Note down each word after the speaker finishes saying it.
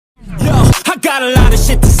got a lot of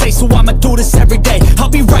shit to say, so I'ma do this every day. I'll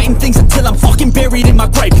be writing things until I'm fucking buried in my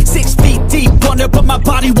grave. 6 feet deep under, but my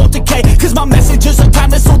body won't decay, cause my messages are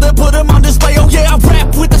timeless, so they'll put them on display. Oh yeah, I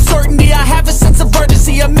rap with a certainty, I have a sense of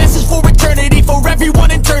urgency, a message for eternity, for everyone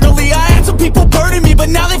internally. I had some people burning me, but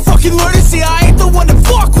now they fucking learn to see I ain't the one to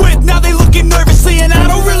fuck with, now they looking nervously. And I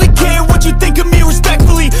don't really care what you think of me,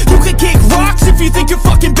 respectfully. You can kick rocks if you think you're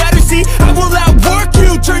fucking better, see I will outwork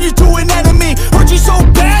you, turn you to an enemy. Hurt you so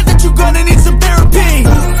bad that you're gonna need some therapy.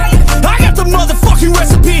 I got the motherfucking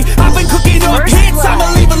recipe, I've been cooking up hits,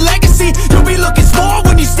 I'ma leave a legacy. You'll be looking small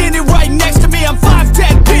when you're standing right next to me. I'm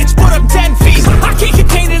 5'10", bitch, but I'm 10 feet. I can't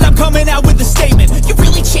contain it, I'm coming out with a statement. You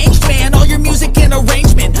really changed, man, all your music and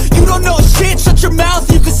arrangement. You don't know shit, shut your mouth,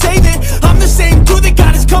 you can save it. I'm the same dude that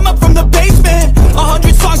got his come up from the basement.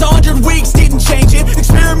 100 songs, 100 weeks, didn't change it.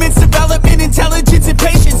 Experiments, development, intelligence, and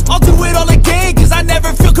patience. I'll do it all again, cause I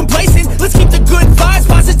never feel complacent. Let's keep the good vibes,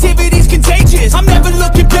 positivity's contagious. I'm never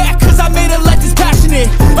looking back, cause I made a life that's passionate.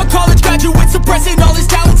 A college graduate suppressing all his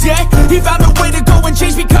talents, yeah. He found a way to go and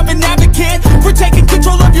change, become an advocate for taking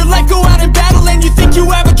control of your life, go out and battle. And you think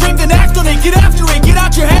you have a dream, then act on it. Get after it, get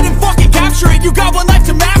out your head and fucking capture it. You got one life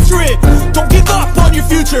to master it. Don't give up on your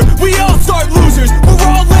future, we all start losers. We're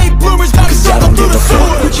all late bloomers, gotta struggle through the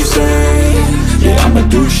sewer. What you say, yeah, I'ma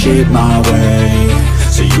do shit my way.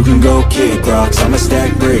 So you can go kick rocks, I'ma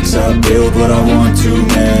stack bricks up, build what I want to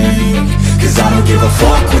make. Cause I don't give a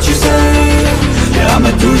fuck what you say, yeah,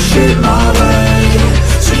 I'ma do shit my way.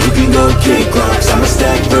 So you can go kick rocks, I'ma